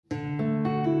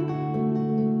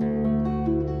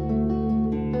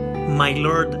My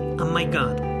Lord and my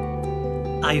God,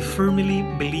 I firmly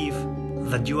believe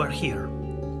that you are here,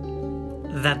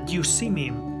 that you see me,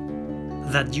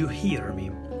 that you hear me.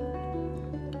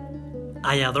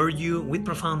 I adore you with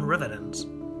profound reverence.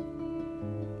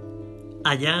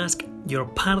 I ask your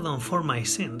pardon for my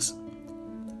sins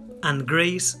and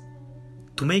grace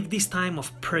to make this time of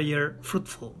prayer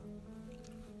fruitful.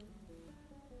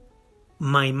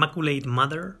 My Immaculate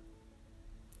Mother,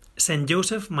 Saint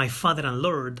Joseph, my Father and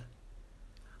Lord,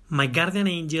 my guardian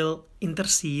angel,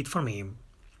 intercede for me.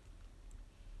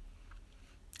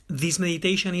 This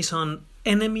meditation is on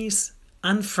enemies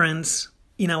and friends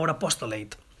in our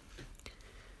apostolate.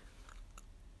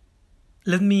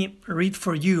 Let me read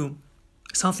for you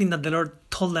something that the Lord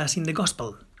told us in the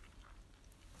Gospel.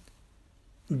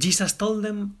 Jesus told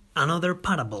them another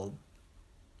parable.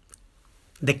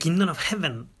 The kingdom of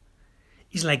heaven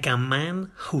is like a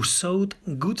man who sowed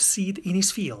good seed in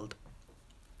his field.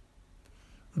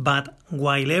 But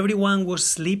while everyone was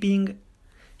sleeping,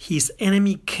 his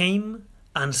enemy came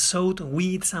and sowed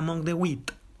weeds among the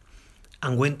wheat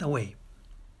and went away.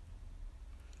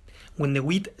 When the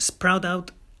wheat sprouted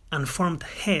out and formed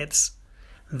heads,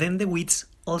 then the weeds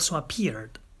also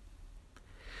appeared.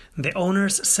 The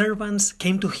owner's servants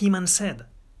came to him and said,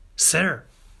 "Sir,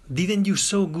 didn't you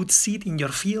sow good seed in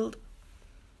your field?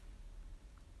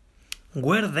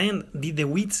 Where then did the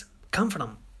weeds come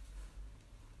from?"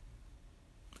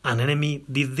 "An enemy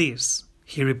did this,"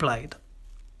 he replied.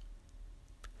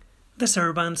 The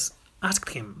servants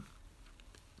asked him,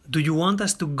 "Do you want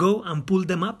us to go and pull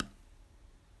them up?"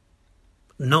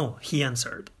 "No," he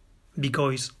answered,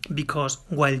 because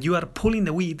while you are pulling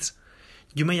the weeds,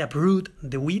 you may uproot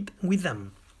the wheat with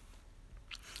them.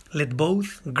 Let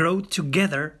both grow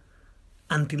together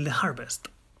until the harvest.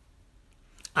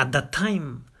 At that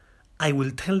time, I will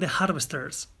tell the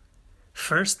harvesters,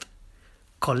 first,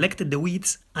 collect the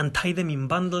weeds and tie them in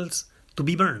bundles to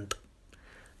be burned.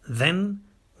 Then,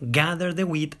 gather the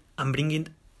wheat and bring it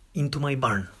into my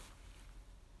barn.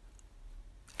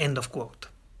 End of quote.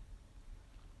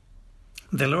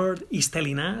 The Lord is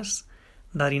telling us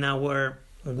that in our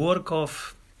work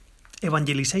of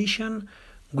evangelization,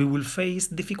 we will face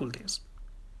difficulties.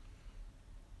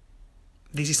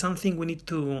 This is something we need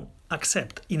to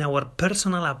accept. In our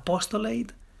personal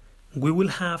apostolate, we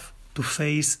will have to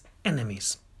face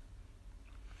enemies.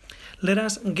 Let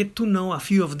us get to know a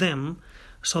few of them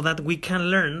so that we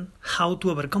can learn how to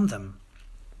overcome them.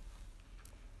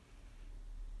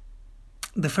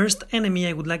 The first enemy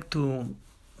I would like to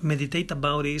meditate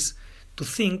about is to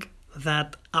think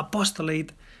that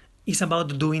apostolate is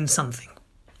about doing something.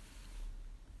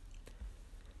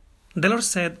 The Lord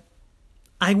said,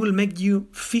 "I will make you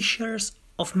fishers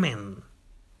of men."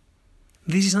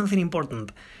 This is something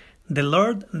important. The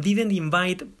Lord didn't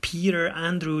invite Peter,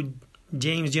 Andrew,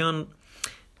 James, John.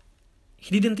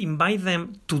 He didn't invite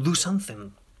them to do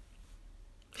something.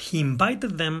 He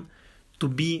invited them to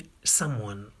be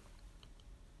someone.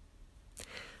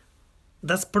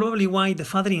 That's probably why the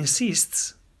Father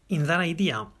insists in that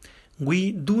idea.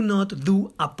 We do not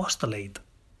do apostolate.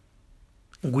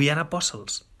 We are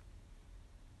apostles.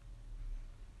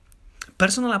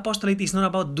 Personal apostolate is not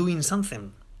about doing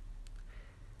something.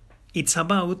 It's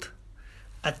about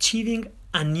achieving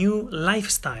a new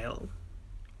lifestyle,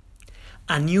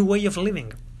 a new way of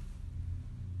living.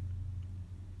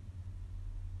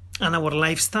 And our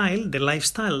lifestyle, the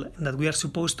lifestyle that we are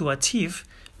supposed to achieve,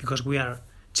 because we are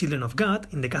children of God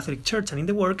in the Catholic Church and in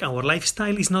the work, our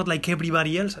lifestyle is not like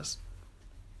everybody else's.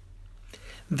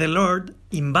 The Lord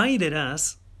invited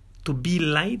us to be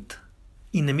light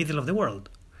in the middle of the world,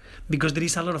 because there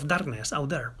is a lot of darkness out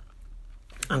there,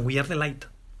 and we are the light.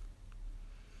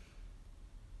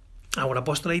 Our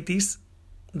apostolate is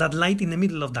that light in the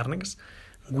middle of darkness.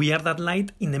 We are that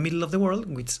light in the middle of the world,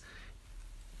 which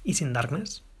is in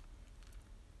darkness.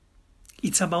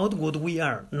 It's about what we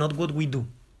are, not what we do.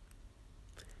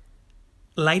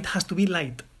 Light has to be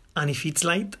light, and if it's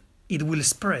light, it will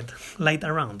spread light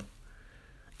around.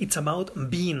 It's about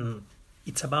being.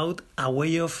 It's about a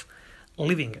way of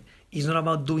living. It's not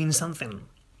about doing something.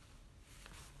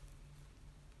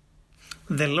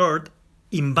 The Lord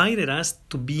invited us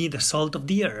to be the salt of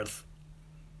the earth.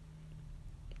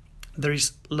 There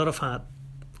is a lot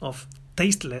of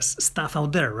tasteless stuff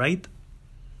out there, right?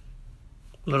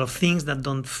 A lot of things that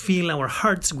don't fill our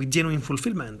hearts with genuine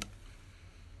fulfillment.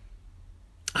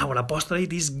 Our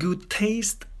apostolate is good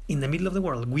taste in the middle of the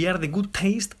world. We are the good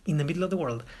taste in the middle of the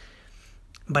world.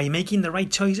 By making the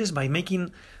right choices, by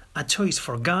making a choice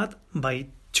for God, by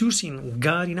choosing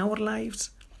God in our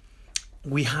lives,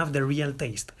 we have the real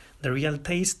taste. The real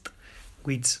taste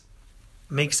which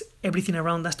makes everything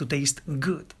around us to taste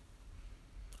good.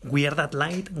 We are that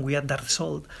light, we are that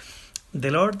salt.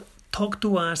 The Lord talked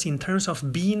to us in terms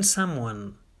of being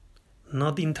someone,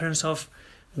 not in terms of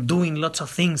doing lots of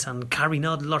things and carrying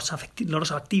out lots of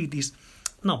activities.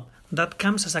 No, that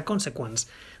comes as a consequence.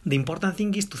 The important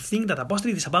thing is to think that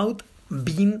apostolate is about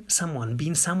being someone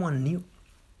new.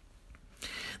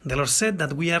 The Lord said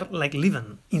that we are like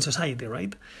leaven in society,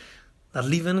 right? That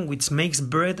leaven which makes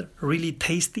bread really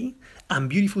tasty and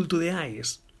beautiful to the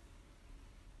eyes.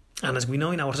 And as we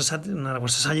know, in our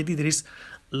society there is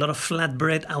a lot of flat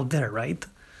bread out there, right?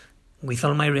 With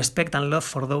all my respect and love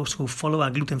for those who follow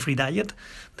a gluten-free diet,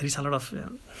 there is a lot of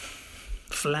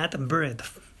flat bread.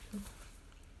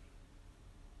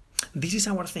 This is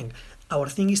our thing. Our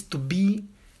thing is to be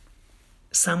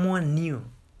someone new.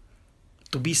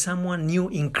 To be someone new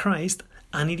in Christ,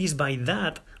 and it is by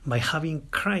that, by having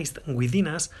Christ within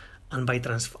us, and by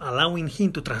allowing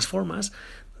Him to transform us,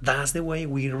 that's the way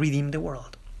we redeem the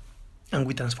world, and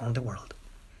we transform the world.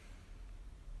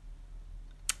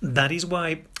 That is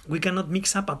why we cannot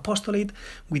mix up apostolate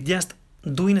with just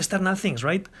doing external things,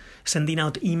 right? Sending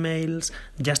out emails,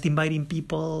 just inviting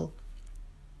people.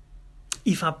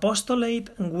 If apostolate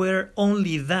were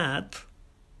only that,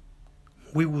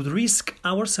 we would risk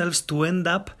ourselves to end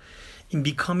up in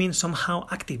becoming somehow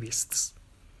activists.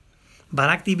 But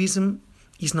activism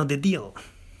is not the deal.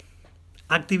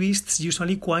 Activists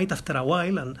usually quit after a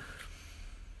while, and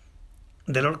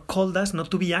the Lord called us not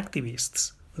to be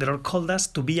activists. The Lord called us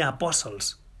to be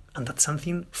apostles, and that's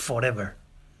something forever.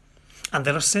 And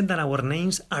the Lord said that our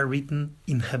names are written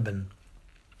in heaven.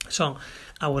 So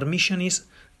our mission is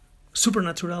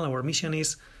supernatural, our mission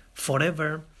is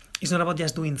forever. It's not about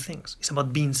just doing things, it's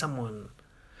about being someone.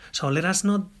 So let us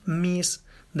not miss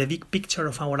the big picture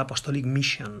of our apostolic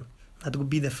mission. That would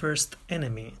be the first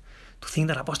enemy, to think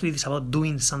that apostolate is about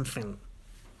doing something.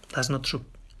 That's not true.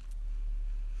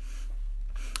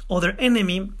 Other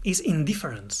enemy is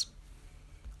indifference.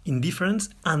 Indifference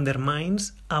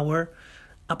undermines our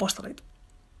apostolate.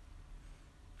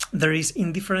 There is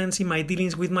indifference in my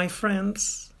dealings with my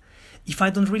friends if I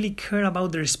don't really care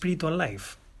about their spiritual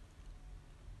life.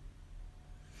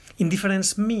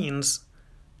 Indifference means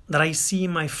that I see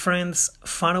my friends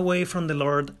far away from the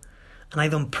Lord and I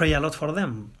don't pray a lot for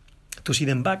them to see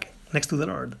them back next to the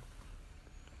Lord.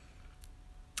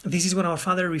 This is what our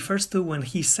Father refers to when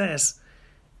He says,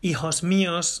 "Hijos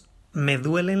míos, me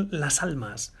duelen las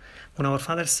almas." When our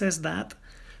Father says that,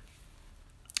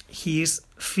 He is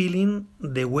feeling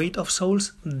the weight of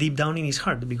souls deep down in His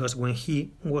heart, because when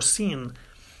He was seeing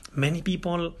many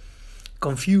people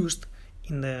confused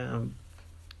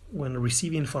when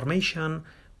receiving information,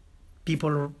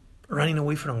 people running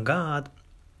away from God,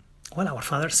 well, our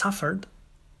Father suffered.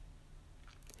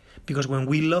 Because when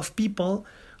we love people,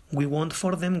 we want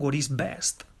for them what is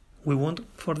best. We want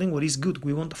for them what is good.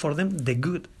 We want for them the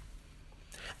good.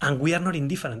 And we are not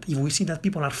indifferent. If we see that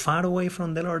people are far away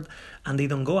from the Lord and they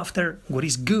don't go after what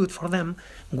is good for them,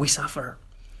 we suffer.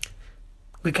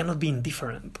 We cannot be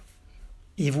indifferent.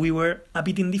 If we were a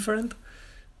bit indifferent,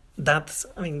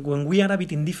 when we are a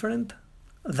bit indifferent,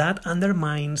 that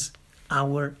undermines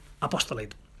our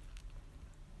apostolate.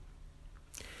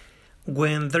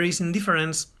 When there is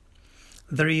indifference,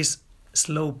 there is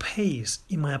slow pace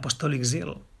in my apostolic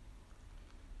zeal.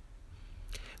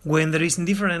 When there is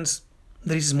indifference,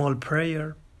 there is small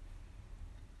prayer,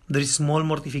 there is small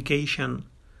mortification,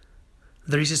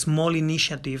 there is a small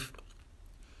initiative,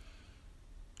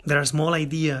 there are small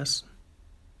ideas.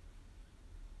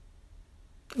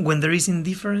 When there is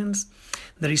indifference,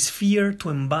 there is fear to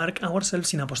embark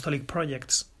ourselves in apostolic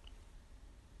projects.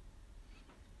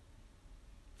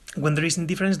 When there is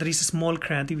indifference, there is a small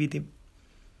creativity.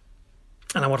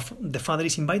 And the Father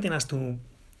is inviting us to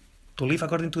live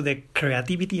according to the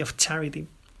creativity of charity.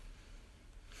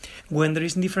 When there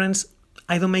is indifference,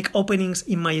 I don't make openings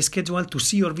in my schedule to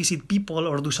see or visit people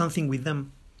or do something with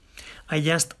them. I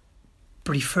just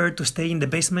prefer to stay in the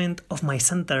basement of my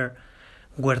center,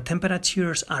 where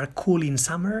temperatures are cool in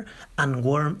summer and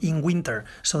warm in winter,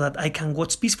 so that I can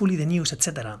watch peacefully the news,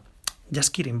 etc.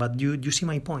 Just kidding, but you see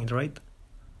my point, right?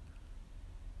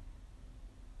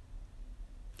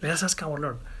 Let us ask our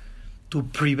Lord to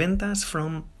prevent us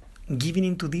from giving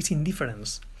into this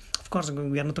indifference. Of course,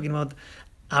 we are not talking about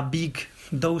a big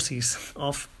doses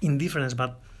of indifference,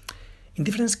 but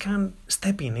indifference can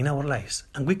step in our lives,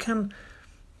 and we can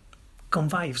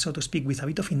convive, so to speak, with a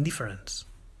bit of indifference.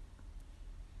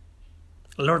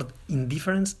 Lord,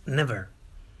 indifference never.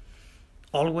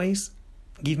 Always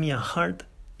give me a heart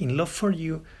in love for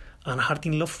you and a heart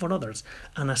in love for others.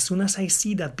 And as soon as I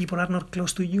see that people are not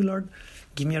close to you, Lord,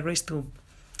 give me a grace to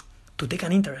to take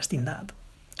an interest in that,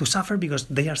 to suffer because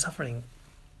they are suffering.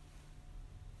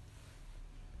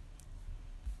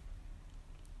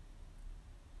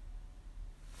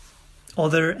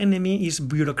 Other enemy is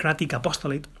bureaucratic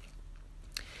apostolate.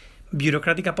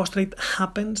 Bureaucratic apostolate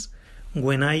happens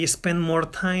when I spend more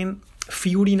time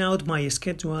figuring out my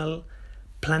schedule,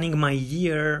 planning my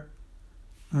year,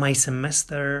 my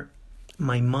semester,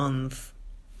 my month,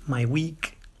 my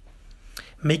week,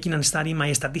 making and studying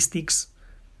my statistics.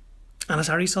 And as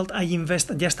a result, I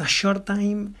invest just a short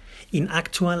time in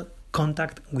actual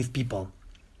contact with people.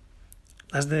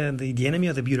 That's the enemy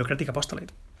of the bureaucratic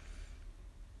apostolate.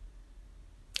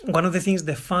 One of the things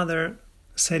the father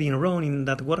said in Rome, in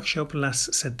that workshop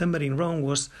last September in Rome,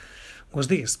 was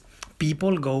this: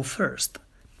 people go first.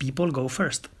 People go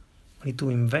first. We need to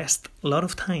invest a lot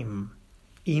of time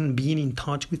in being in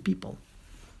touch with people.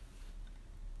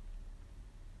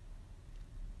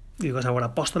 Because our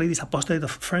apostolate is apostolate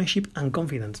of friendship and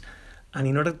confidence. And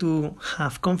in order to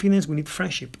have confidence, we need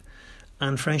friendship.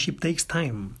 And friendship takes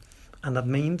time. And that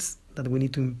means that we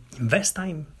need to invest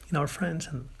time in our friends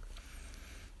and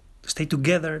to stay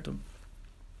together.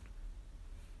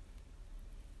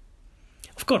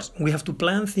 Of course, we have to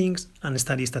plan things and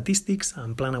study statistics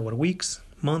and plan our weeks,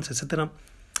 months, etc.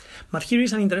 But here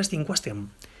is an interesting question.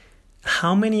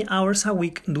 How many hours a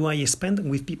week do I spend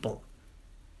with people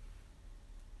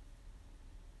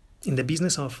in the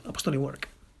business of apostolic work?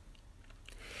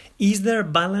 Is there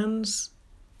balance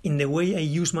in the way I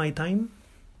use my time?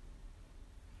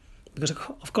 Because,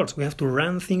 of course, we have to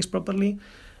run things properly,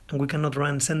 and we cannot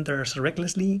run centers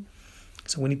recklessly.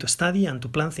 So we need to study and to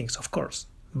plan things, of course.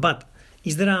 But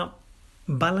is there a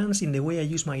balance in the way I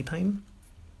use my time?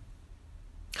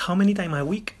 How many time a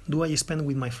week do I spend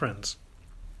with my friends?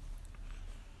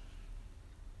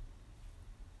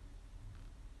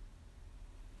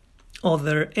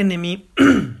 Other enemy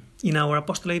in our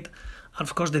apostolate are,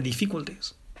 of course, the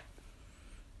difficulties.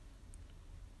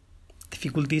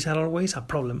 Difficulties are always a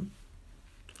problem,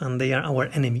 and they are our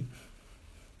enemy.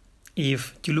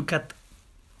 If you look at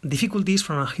difficulties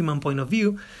from a human point of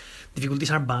view,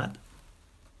 difficulties are bad.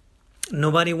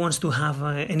 Nobody wants to have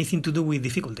anything to do with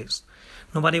difficulties.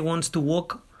 Nobody wants to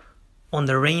walk on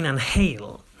the rain and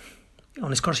hail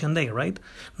on excursion day, right?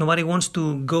 Nobody wants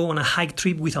to go on a hike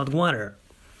trip without water.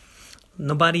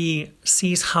 Nobody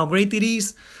sees how great it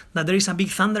is that there is a big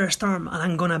thunderstorm and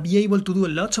I'm going to be able to do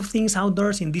lots of things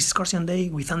outdoors in this excursion day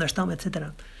with thunderstorm,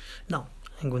 etc. No.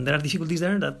 And when there are difficulties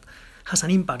there, that has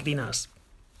an impact in us.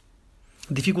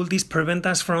 Difficulties prevent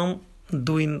us from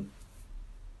doing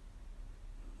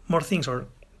more things or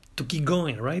to keep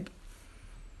going, right?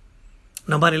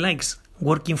 Nobody likes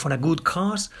working for a good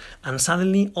cause and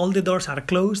suddenly all the doors are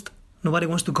closed. Nobody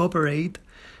wants to cooperate.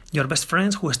 Your best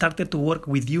friends who started to work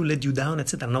with you let you down,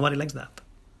 etc. Nobody likes that.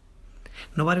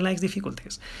 Nobody likes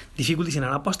difficulties. Difficulties in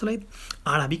our apostolate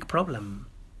are a big problem,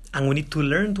 and we need to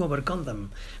learn to overcome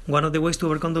them. One of the ways to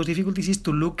overcome those difficulties is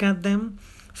to look at them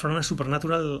from a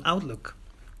supernatural outlook.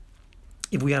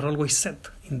 If we are always set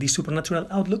in this supernatural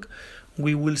outlook,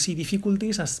 we will see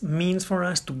difficulties as means for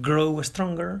us to grow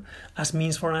stronger, as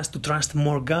means for us to trust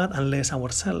more God and less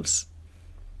ourselves.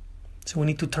 So we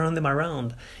need to turn them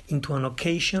around into an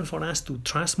occasion for us to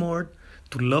trust more,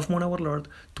 to love more our Lord,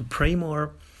 to pray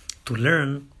more, to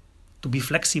learn, to be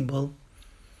flexible,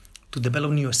 to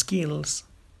develop new skills.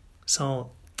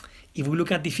 So if we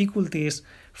look at difficulties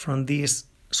from this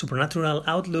supernatural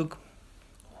outlook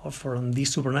or from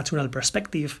this supernatural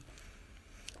perspective,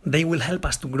 they will help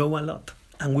us to grow a lot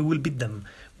and we will beat them,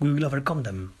 we will overcome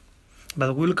them.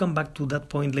 But we'll come back to that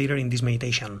point later in this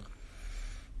meditation.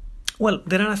 Well,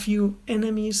 there are a few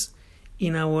enemies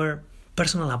in our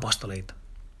personal apostolate.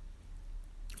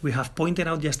 We have pointed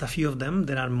out just a few of them,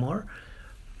 there are more.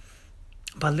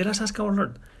 But let us ask our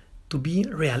Lord to be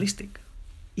realistic.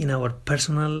 In our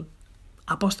personal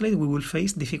apostolate, we will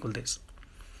face difficulties.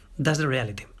 That's the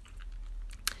reality.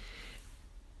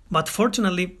 But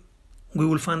fortunately, we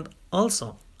will find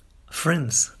also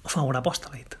friends of our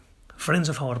apostolate, friends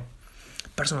of our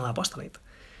personal apostolate.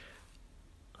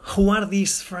 Who are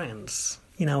these friends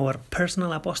in our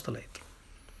personal apostolate?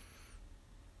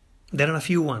 There are a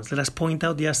few ones. Let us point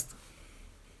out just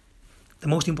the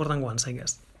most important ones, I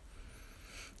guess.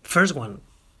 First one,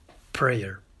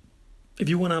 prayer. If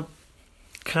you want to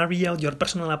carry out your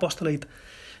personal apostolate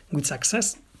with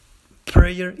success,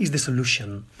 prayer is the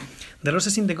solution. The Lord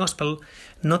says in the Gospel,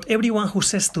 "Not everyone who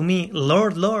says to me,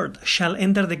 'Lord, Lord,' shall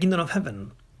enter the kingdom of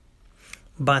heaven,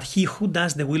 but he who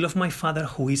does the will of my Father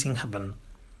who is in heaven.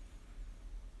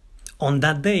 On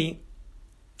that day,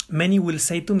 many will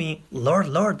say to me, 'Lord,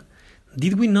 Lord,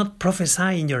 did we not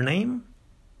prophesy in your name?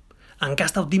 and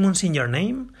cast out demons in your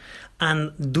name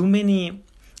and do many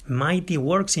mighty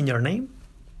works in your name?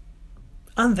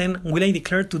 And then will I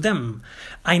declare to them,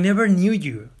 I never knew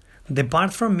you.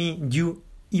 Depart from me, you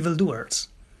evildoers.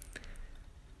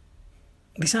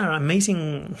 These are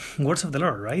amazing words of the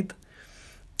Lord, right?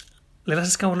 Let us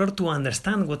ask our Lord to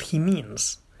understand what He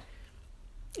means.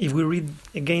 If we read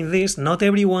again this, not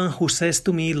everyone who says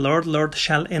to me, Lord, Lord,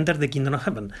 shall enter the kingdom of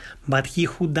heaven, but he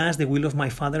who does the will of my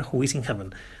Father who is in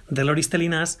heaven. The Lord is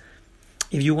telling us,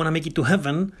 if you want to make it to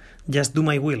heaven, just do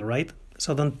my will, right?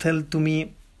 So don't tell to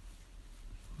me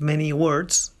many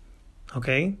words,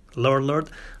 okay? Lord, Lord,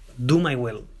 do my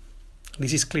will.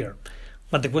 This is clear.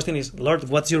 But the question is, Lord,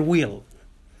 what's your will?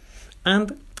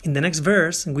 And in the next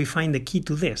verse, we find the key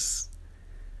to this.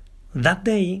 That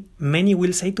day, many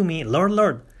will say to me, Lord,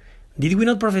 Lord, did we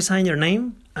not prophesy in your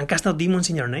name and cast out demons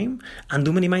in your name and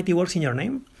do many mighty works in your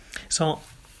name? So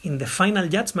in the final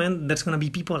judgment, there's going to be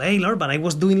people, hey, Lord, but I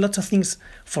was doing lots of things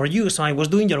for you, so I was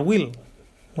doing your will.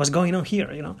 What's going on here,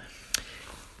 you know?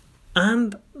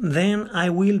 And then I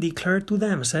will declare to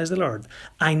them, says the Lord,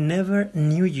 I never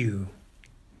knew you.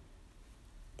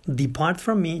 Depart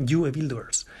from me, you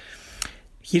evildoers.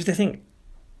 Here's the thing.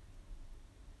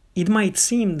 It might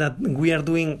seem that we are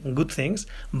doing good things,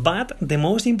 but the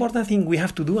most important thing we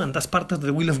have to do, and that's part of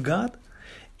the will of God,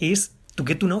 is to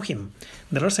get to know Him.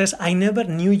 The Lord says, I never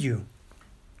knew you.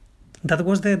 That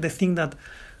was the thing that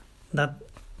the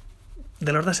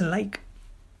Lord doesn't like.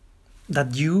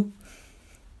 That you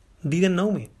didn't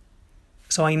know me.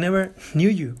 So I never knew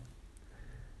you.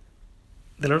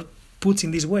 The Lord puts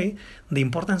in this way the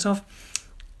importance of,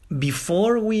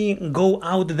 before we go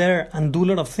out there and do a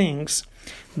lot of things,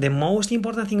 the most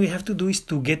important thing we have to do is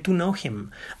to get to know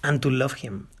Him and to love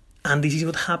Him. And this is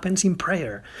what happens in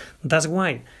prayer. That's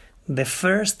why the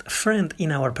first friend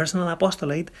in our personal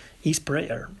apostolate is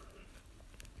prayer.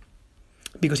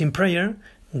 Because in prayer,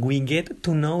 we get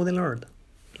to know the Lord,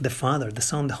 the Father, the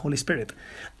Son, the Holy Spirit.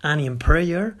 And in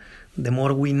prayer, the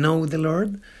more we know the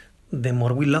Lord, the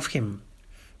more we love Him.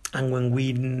 And when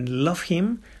we love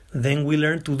Him, then we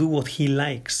learn to do what He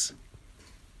likes.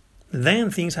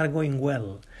 Then things are going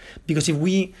well. Because if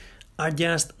we are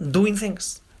just doing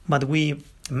things, but we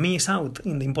miss out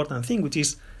in the important thing, which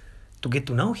is to get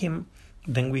to know Him,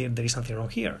 then there is something wrong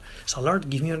here. So Lord,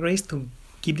 give me your grace to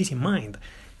keep this in mind.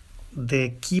 The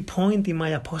key point in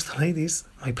my apostolate is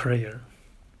my prayer.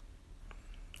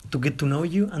 To get to know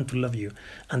you and to love you.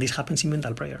 And this happens in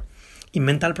mental prayer. In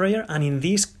mental prayer and in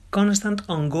this constant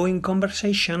ongoing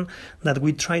conversation that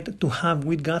we try to have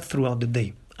with God throughout the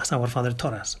day, as our Father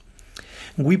taught us.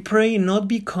 We pray not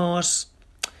because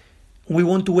we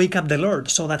want to wake up the Lord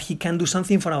so that He can do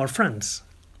something for our friends.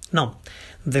 No,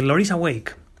 the Lord is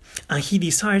awake and He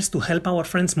desires to help our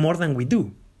friends more than we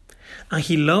do. And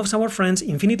He loves our friends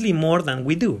infinitely more than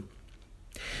we do.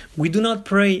 We do not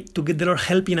pray to get the Lord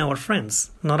helping our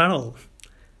friends, not at all.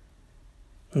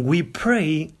 We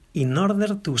pray in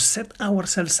order to set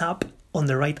ourselves up on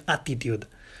the right attitude.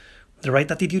 The right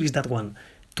attitude is that one,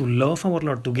 to love our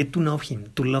Lord, to get to know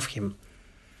Him, to love Him.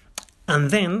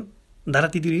 And then that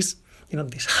attitude is,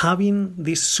 this having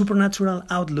this supernatural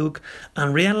outlook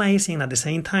and realizing at the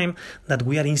same time that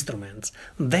we are instruments.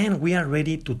 Then we are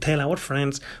ready to tell our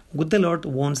friends what the Lord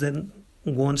wants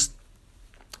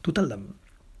to tell them.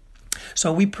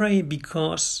 So we pray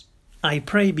because I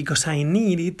pray because I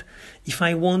need it if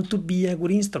I want to be a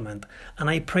good instrument. And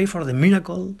I pray for the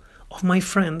miracle of my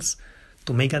friends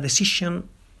to make a decision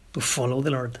to follow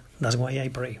the Lord. That's why I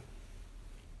pray.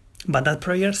 But that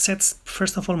prayer sets,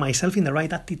 first of all, myself in the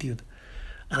right attitude.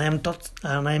 And I am taught,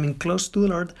 and I am close to the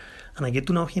Lord, and I get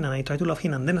to know Him, and I try to love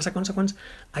Him. And then as a consequence,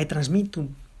 I transmit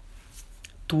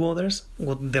to others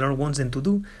what the Lord wants them to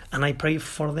do. And I pray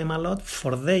for them a lot,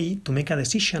 for they to make a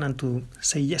decision and to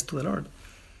say yes to the Lord.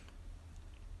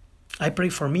 I pray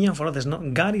for me and for others. No,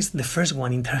 God is the first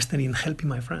one interested in helping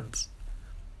my friends.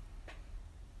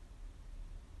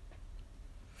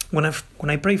 When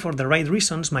I pray for the right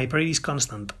reasons, my prayer is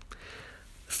constant.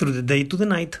 Through the day to the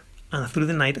night, and through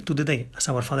the night to the day, as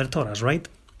our Father taught us, right?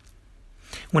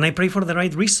 When I pray for the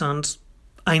right reasons,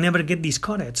 I never get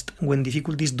discouraged when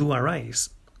difficulties do arise.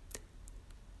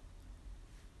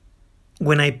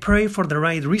 When I pray for the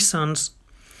right reasons,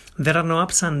 there are no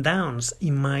ups and downs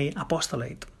in my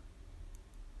apostolate.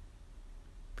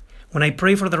 When I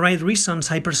pray for the right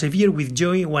reasons, I persevere with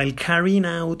joy while carrying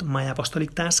out my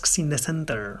apostolic tasks in the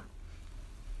center.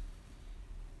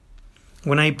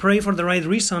 When I pray for the right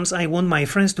reasons, I want my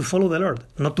friends to follow the Lord,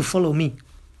 not to follow me.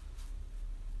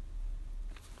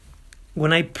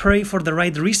 When I pray for the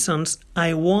right reasons,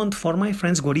 I want for my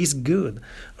friends what is good,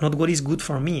 not what is good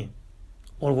for me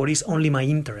or what is only my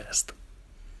interest.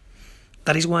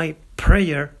 That is why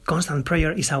prayer, constant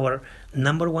prayer, is our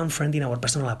number one friend in our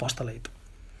personal apostolate.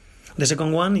 The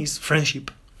second one is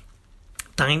friendship.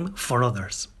 Time for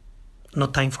others,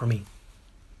 not time for me.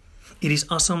 It is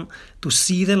awesome to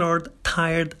see the Lord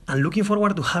tired and looking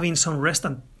forward to having some rest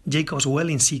at Jacob's well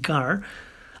in Sychar,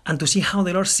 and to see how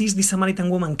the Lord sees this Samaritan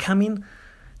woman coming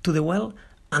to the well,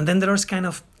 and then the Lord kind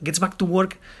of gets back to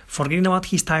work, forgetting about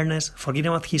his tiredness, forgetting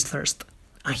about his thirst,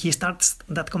 and he starts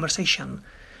that conversation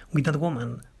with that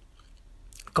woman,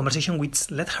 conversation which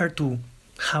led her to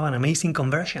have an amazing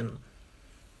conversion.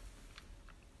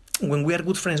 When we are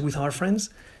good friends with our friends,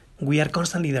 we are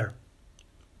constantly there,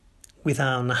 with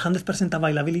an 100%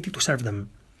 availability to serve them.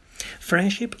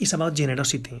 Friendship is about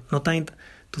generosity, not time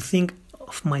to think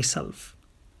of myself,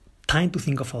 time to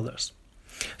think of others.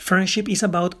 Friendship is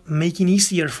about making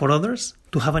easier for others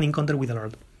to have an encounter with the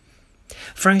Lord.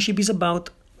 Friendship is about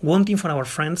wanting for our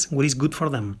friends what is good for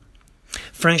them.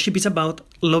 Friendship is about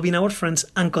loving our friends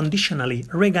unconditionally,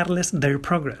 regardless their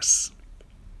progress.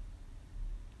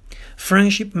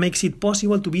 Friendship makes it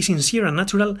possible to be sincere and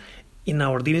natural in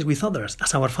our dealings with others.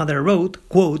 As our father wrote,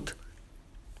 quote,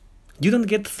 "You don't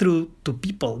get through to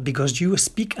people because you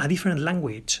speak a different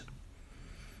language.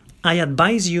 I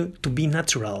advise you to be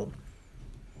natural.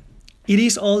 It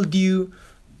is all due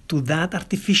to that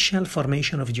artificial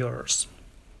formation of yours."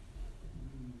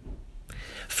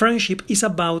 Friendship is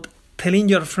about telling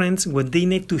your friends what they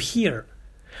need to hear,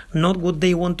 not what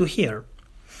they want to hear.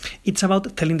 It's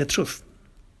about telling the truth.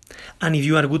 And if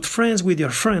you are good friends with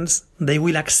your friends, they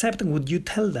will accept what you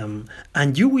tell them,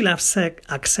 and you will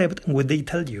accept what they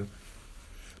tell you.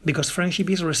 Because friendship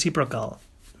is reciprocal.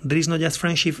 There is not just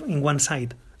friendship in one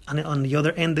side, and on the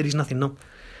other end there is nothing. No.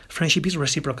 Friendship is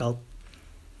reciprocal.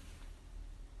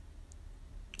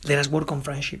 Let us work on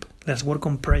friendship. Let us work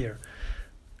on prayer.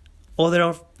 Other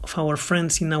of our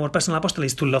friends in our personal apostolate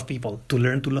is to love people, to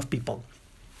learn to love people.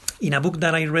 In a book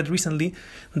that I read recently,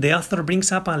 the author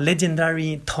brings up a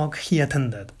legendary talk he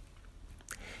attended.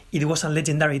 It was a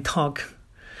legendary talk,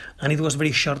 and it was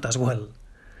very short as well.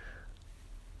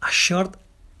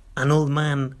 An old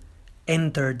man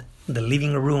entered the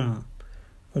living room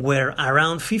where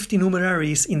around 50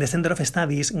 numeraries in the Center of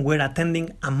Studies were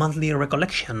attending a monthly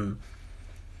recollection.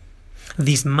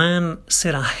 This man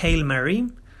said a Hail Mary,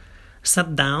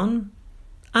 sat down,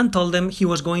 and told them he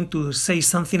was going to say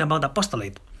something about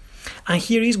apostolate. And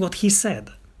here is what he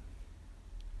said.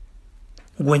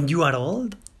 When you are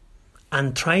old,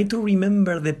 and try to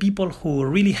remember the people who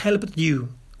really helped you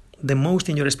the most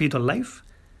in your spiritual life,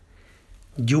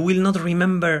 you will not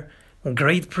remember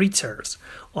great preachers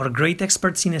or great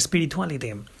experts in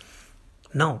spirituality.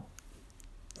 No,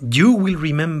 you will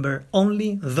remember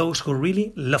only those who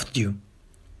really loved you.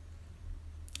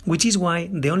 Which is why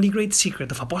the only great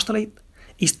secret of apostolate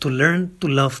is to learn to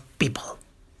love people.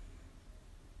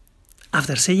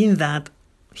 After saying that,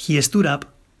 he stood up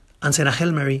and said a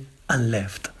Hail Mary and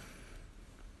left.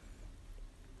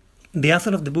 The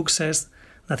author of the book says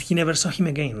that he never saw him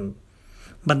again,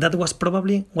 but that was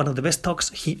probably one of the best talks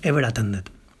he ever attended.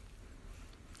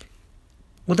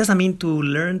 What does that mean to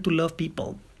learn to love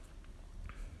people?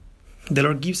 The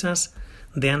Lord gives us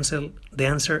the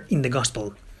answer in the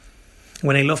gospel.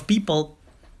 When I love people,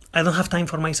 I don't have time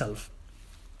for myself.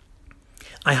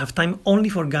 I have time only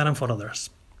for God and for others.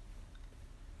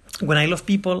 When I love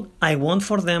people, I want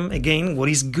for them, again, what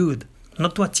is good,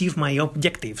 not to achieve my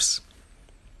objectives.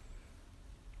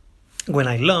 When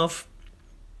I love,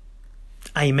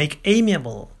 I make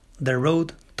amiable the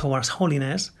road towards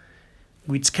holiness,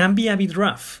 which can be a bit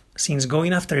rough, since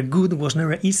going after good was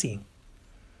never easy.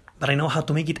 But I know how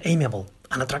to make it amiable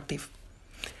and attractive.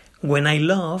 When I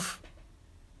love,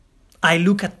 I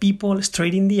look at people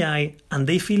straight in the eye and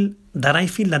I feel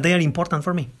that they are important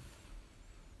for me.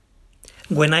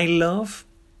 When I love,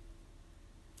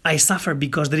 I suffer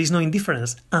because there is no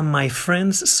indifference and my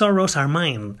friends' sorrows are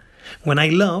mine. When I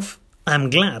love, I'm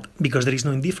glad because there is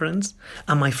no indifference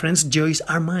and my friends' joys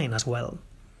are mine as well.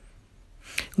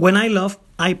 When I love,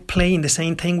 I play in the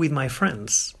same time with my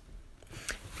friends.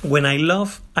 When I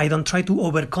love, I don't try to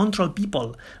over-control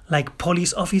people like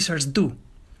police officers do.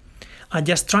 I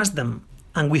just trust them,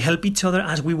 and we help each other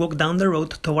as we walk down the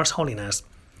road towards holiness.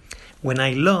 When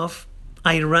I love,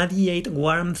 I radiate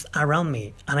warmth around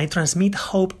me, and I transmit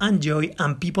hope and joy,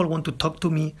 and people want to talk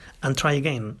to me and try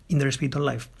again in their spiritual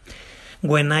life.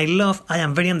 When I love, I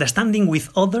am very understanding with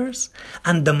others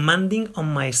and demanding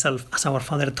on myself, as our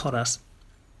Father taught us.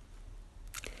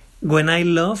 When I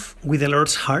love with the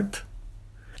Lord's heart,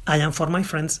 I am for my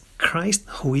friends Christ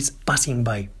who is passing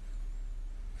by.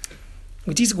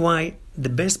 Which is why the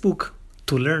best book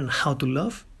to learn how to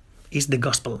love is the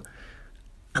Gospel.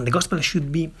 And the Gospel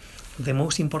should be the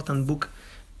most important book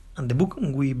and the book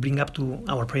we bring up to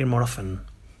our prayer more often.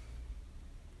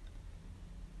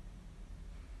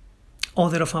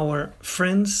 Other of our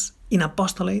friends in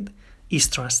apostolate is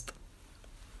trust.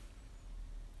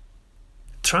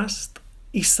 Trust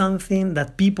is something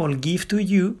that people give to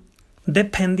you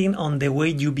depending on the way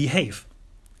you behave,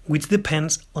 which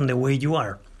depends on the way you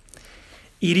are.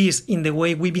 It is in the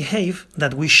way we behave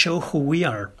that we show who we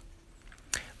are.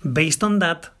 Based on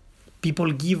that,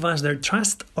 people give us their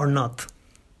trust or not.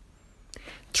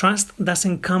 Trust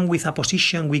doesn't come with a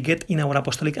position we get in our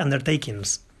apostolic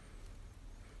undertakings.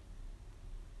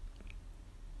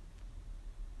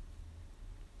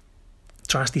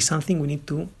 Trust is something we need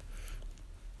to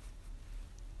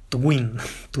win,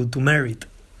 to merit,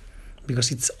 because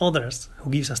it's others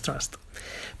who gives us trust.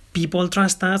 People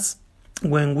trust us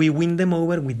when we win them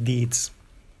over with deeds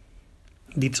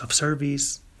of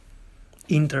service,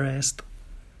 interest.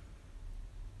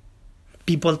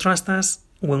 People trust us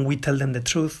when we tell them the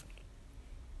truth.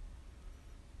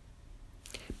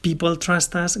 People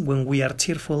trust us when we are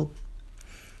cheerful.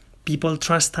 People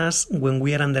trust us when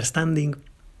we are understanding.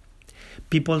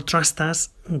 People trust us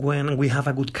when we have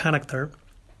a good character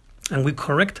and we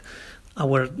correct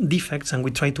our defects and we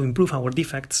try to improve our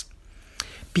defects.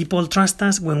 People trust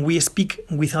us when we speak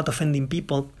without offending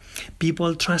people.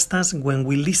 People trust us when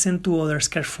we listen to others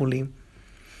carefully,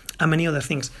 and many other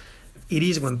things. It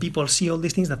is when people see all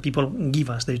these things that people give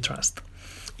us their trust.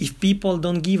 If people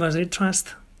don't give us their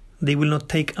trust, they will not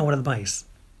take our advice.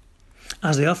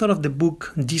 As the author of the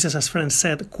book Jesus as Friend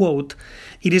said, quote,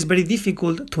 "It is very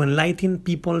difficult to enlighten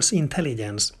people's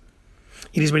intelligence.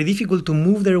 It is very difficult to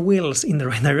move their wills in the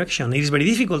right direction. It is very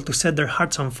difficult to set their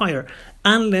hearts on fire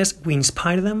unless we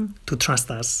inspire them to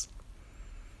trust us."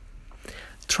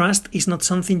 Trust is not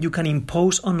something you can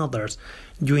impose on others.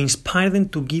 You inspire them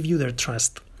to give you their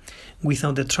trust.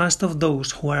 Without the trust of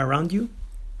those who are around you,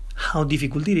 how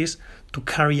difficult it is to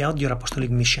carry out your apostolic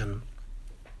mission.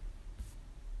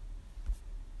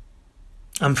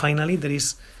 And finally, there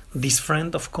is this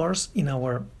friend, of course, in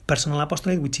our personal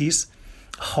apostolate, which is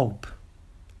hope.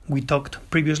 We talked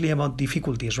previously about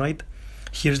difficulties, right?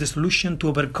 Here's the solution to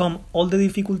overcome all the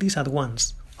difficulties at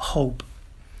once: hope.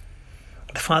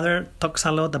 The Father talks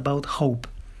a lot about hope.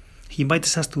 He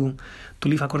invites us to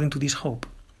live according to this hope.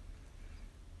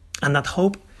 And that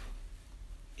hope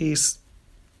is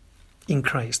in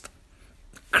Christ.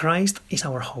 Christ is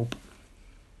our hope.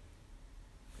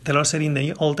 The Lord said in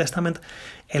the Old Testament,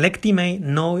 "Electi mei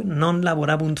non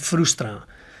laborabunt frustra."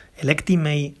 Electi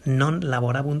mei non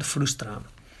laborabunt frustra.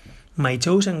 My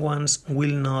chosen ones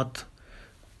will not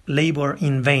labor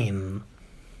in vain.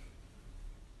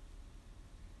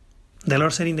 The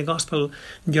Lord said in the Gospel,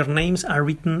 "Your names are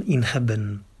written in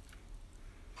heaven."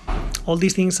 All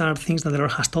these things are things that the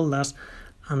Lord has told us,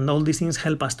 and all these things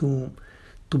help us to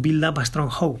build up a strong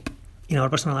hope in our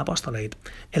personal apostolate.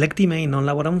 Electi mei non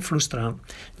laborabunt frustra.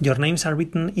 Your names are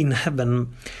written in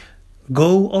heaven.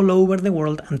 Go all over the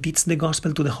world and teach the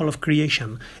gospel to the whole of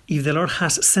creation. If the Lord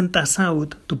has sent us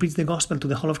out to preach the gospel to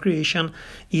the whole of creation,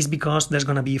 it's because there's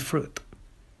going to be fruit.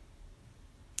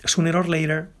 Sooner or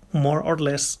later, more or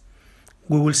less,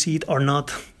 we will see it or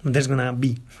not, there's going to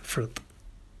be fruit.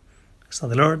 So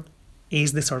the Lord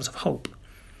is the source of hope.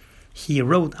 He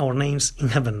wrote our names in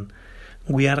heaven.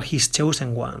 We are His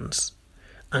chosen ones.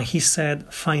 And He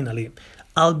said, finally,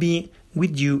 "I'll be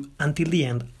with you until the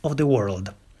end of the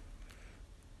world."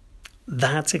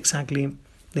 That's exactly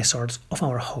the source of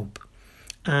our hope.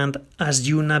 And as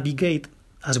we navigate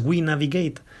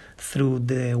through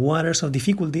the waters of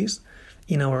difficulties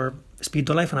in our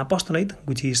spiritual life and apostolate,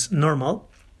 which is normal,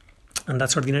 and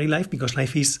that's ordinary life, because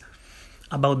life is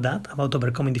about that, about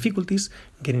overcoming difficulties,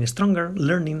 getting stronger,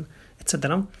 learning,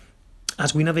 etc.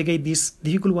 As we navigate these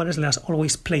difficult waters, let us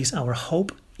always place our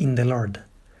hope in the Lord.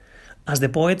 As the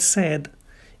poet said,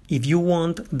 if you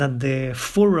want that the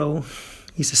furrow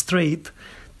is straight,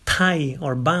 tie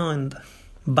or bind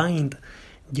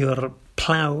your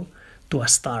plow to a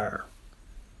star.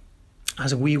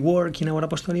 As we work in our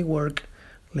apostolic work,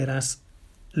 let us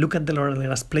look at the Lord and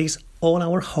let us place all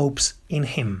our hopes in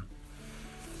Him.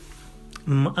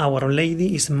 Our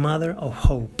Lady is Mother of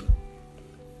Hope.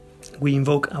 We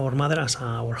invoke our Mother as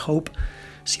our hope,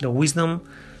 seat of wisdom,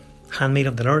 handmaid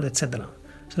of the Lord, etc.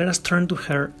 So let us turn to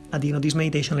her at the end of this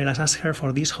meditation. Let us ask her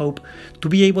for this hope to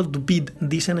be able to beat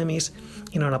these enemies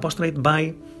in our apostolate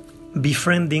by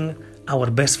befriending our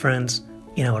best friends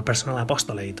in our personal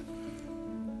apostolate.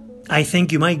 I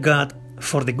thank you, my God,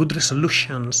 for the good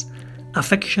resolutions,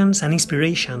 affections, and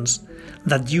inspirations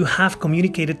that you have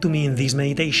communicated to me in this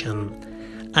meditation.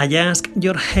 I ask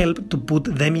your help to put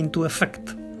them into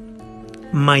effect.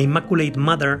 My Immaculate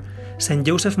Mother, Saint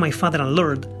Joseph, my Father and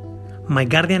Lord, my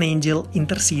guardian angel,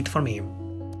 intercede for me.